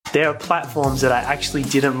There are platforms that I actually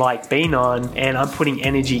didn't like being on, and I'm putting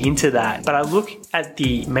energy into that. But I look at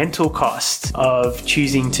the mental cost of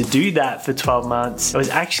choosing to do that for 12 months. It was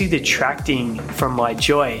actually detracting from my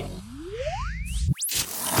joy.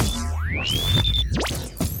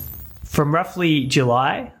 From roughly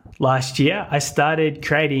July last year, I started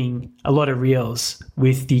creating a lot of reels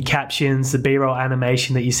with the captions, the B-roll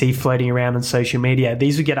animation that you see floating around on social media.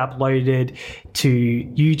 These would get uploaded to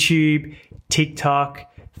YouTube, TikTok,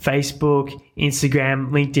 Facebook, Instagram,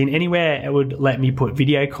 LinkedIn, anywhere it would let me put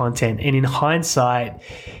video content. And in hindsight,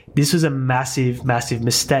 this was a massive, massive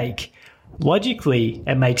mistake. Logically,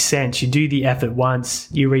 it makes sense. You do the effort once,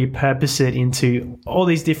 you repurpose it into all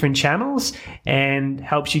these different channels and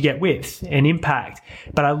helps you get width and impact.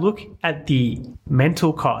 But I look at the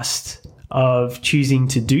mental cost of choosing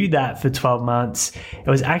to do that for 12 months. It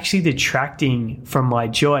was actually detracting from my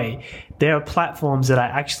joy. There are platforms that I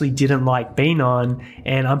actually didn't like being on,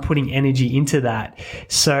 and I'm putting energy into that.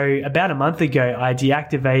 So about a month ago, I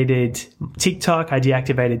deactivated TikTok, I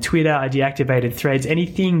deactivated Twitter, I deactivated Threads,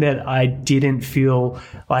 anything that I didn't feel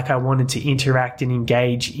like I wanted to interact and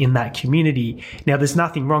engage in that community. Now, there's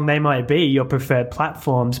nothing wrong. They might be your preferred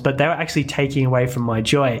platforms, but they were actually taking away from my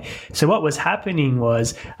joy. So what was happening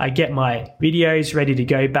was I get my videos ready to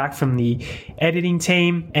go back from the editing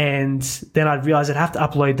team, and then I'd realize I'd have to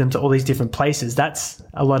upload them to all these different places. That's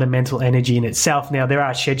a lot of mental energy in itself. Now, there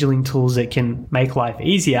are scheduling tools that can make life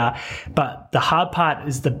easier, but the hard part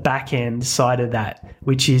is the back end side of that,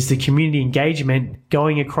 which is the community engagement,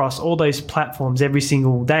 going across all those platforms every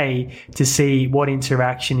single day to see what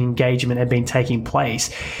interaction engagement had been taking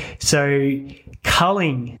place. So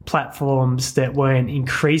culling platforms that weren't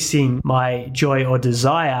increasing my joy or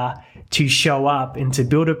desire to show up and to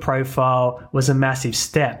build a profile was a massive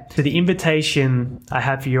step. So the invitation I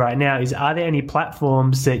have for you right now is, are there any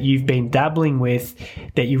platforms that you've been dabbling with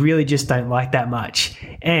that you really just don't like that much?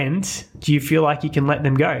 And do you feel like you can let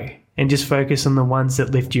them go and just focus on the ones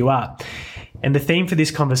that lift you up? And the theme for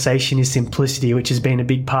this conversation is simplicity, which has been a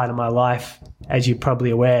big part of my life, as you're probably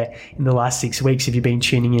aware, in the last 6 weeks if you've been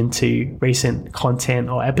tuning into recent content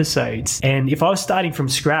or episodes. And if I was starting from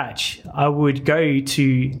scratch, I would go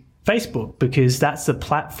to Facebook, because that's the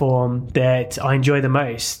platform that I enjoy the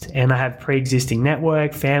most, and I have pre-existing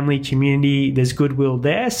network, family, community, there's goodwill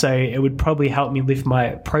there, so it would probably help me lift my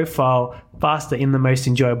profile faster in the most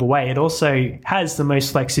enjoyable way. It also has the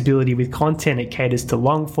most flexibility with content. It caters to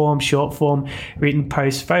long form, short form, written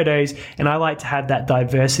posts, photos, and I like to have that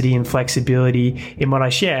diversity and flexibility in what I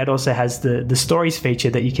share. It also has the stories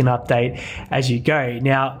feature that you can update as you go.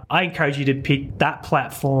 Now, I encourage you to pick that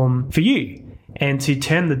platform for you, and to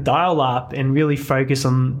turn the dial up and really focus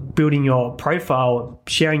on building your profile,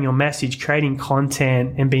 sharing your message, creating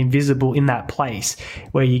content, and being visible in that place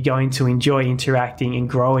where you're going to enjoy interacting and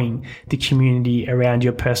growing the community around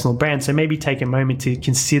your personal brand. So maybe take a moment to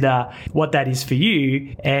consider what that is for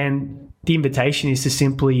you, and the invitation is to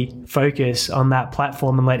simply focus on that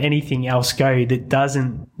platform and let anything else go that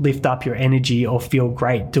doesn't lift up your energy or feel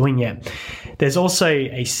great doing it. There's also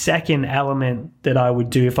a second element that I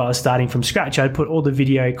would do if I was starting from scratch. I'd put all the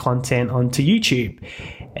video content onto YouTube.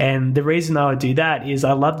 And the reason I would do that is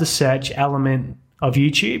I love the search element of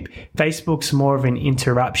YouTube. Facebook's more of an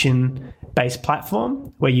interruption-based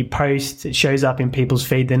platform where you post, it shows up in people's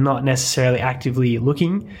feed. They're not necessarily actively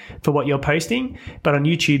looking for what you're posting. But on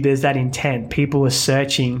YouTube, there's that intent. People are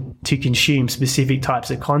searching to consume specific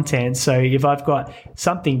types of content. So if I've got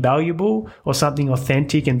something valuable or something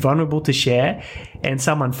authentic and vulnerable to share, and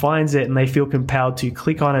someone finds it and they feel compelled to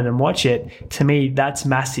click on it and watch it, to me, that's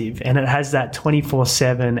massive. And it has that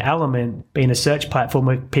 24/7 element, being a search platform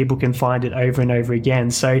where people can find it over and over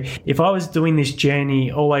again. So if I was doing this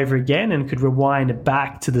journey all over again and could rewind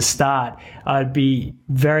back to the start, I'd be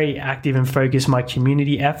very active and focus my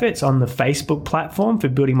community efforts on the Facebook platform for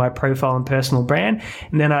building my profile and personal brand.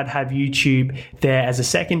 And then I'd have YouTube there as a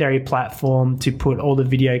secondary platform to put all the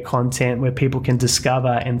video content where people can discover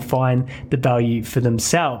and find the value for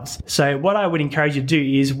themselves. So what I would encourage you to do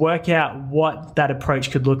is work out what that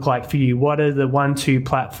approach could look like for you. What are the 1-2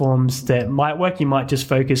 platforms that might work? You might just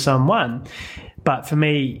focus on one. But for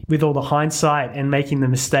me, with all the hindsight and making the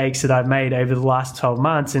mistakes that I've made over the last 12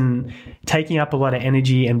 months and taking up a lot of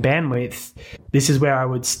energy and bandwidth, this is where I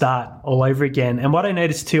would start all over again. And what I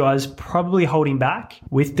noticed too, I was probably holding back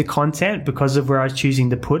with the content because of where I was choosing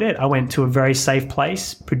to put it. I went to a very safe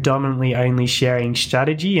place, predominantly only sharing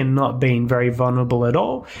strategy and not being very vulnerable at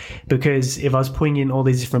all. Because if I was putting in all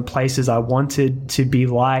these different places, I wanted to be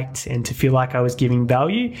liked and to feel like I was giving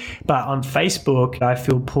value. But on Facebook, I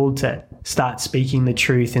feel pulled to start speaking the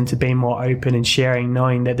truth and to be more open and sharing,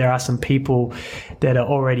 knowing that there are some people that are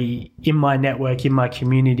already in my network, in my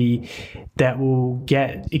community, that will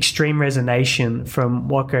get extreme resonation from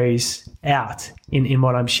what goes out in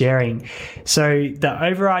what I'm sharing. So the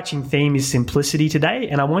overarching theme is simplicity today,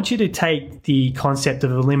 and I want you to take the concept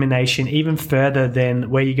of elimination even further than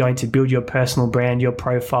where you're going to build your personal brand, your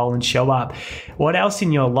profile, and show up. What else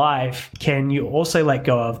in your life can you also let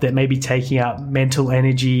go of that may be taking up mental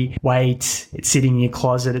energy, weight, it's sitting in your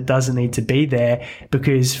closet, it doesn't need to be there,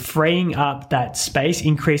 because freeing up that space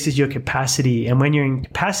increases your capacity. And when your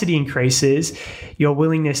capacity increases, your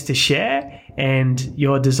willingness to share and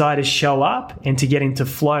your desire to show up and to get into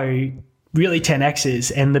flow really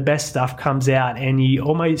 10x's, and the best stuff comes out, and you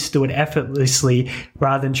almost do it effortlessly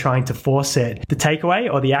rather than trying to force it. The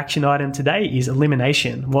takeaway or the action item today is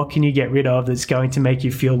elimination. What can you get rid of that's going to make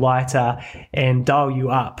you feel lighter and dial you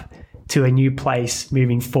up to a new place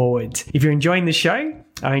moving forward? If you're enjoying the show,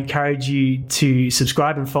 I encourage you to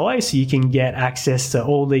subscribe and follow so you can get access to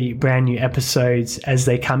all the brand new episodes as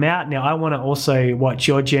they come out. Now, I want to also watch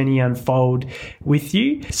your journey unfold with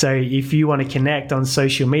you. So if you want to connect on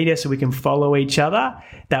social media so we can follow each other,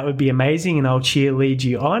 that would be amazing, and I'll cheerlead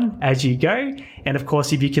you on as you go. And of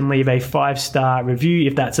course, if you can leave a 5-star review,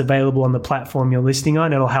 if that's available on the platform you're listening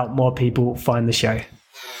on, it'll help more people find the show.